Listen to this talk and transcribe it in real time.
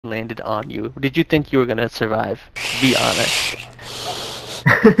landed on you, did you think you were gonna survive? Be honest.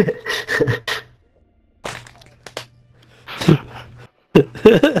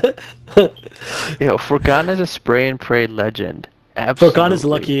 Yo, Furkan is a spray and pray legend. Furkan is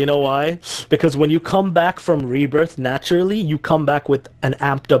lucky, Absolutely. you know why? Because when you come back from rebirth, naturally, you come back with an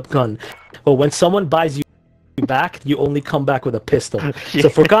amped up gun. But when someone buys you back, you only come back with a pistol. Yeah. So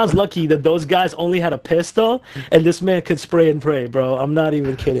Furkan's lucky that those guys only had a pistol, and this man could spray and pray, bro. I'm not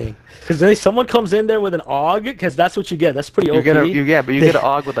even kidding. Because someone comes in there with an AUG, because that's what you get. That's pretty OP. But you get an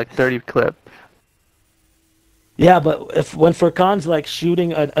AUG with like 30 clip. Yeah, but when Furkan's like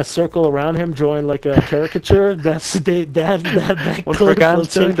shooting a circle around him, drawing like a caricature, that When clip will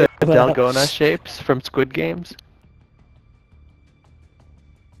Furkan's doing take the them out. Dalgona shapes from Squid Games.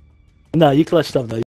 No, you clutched up though.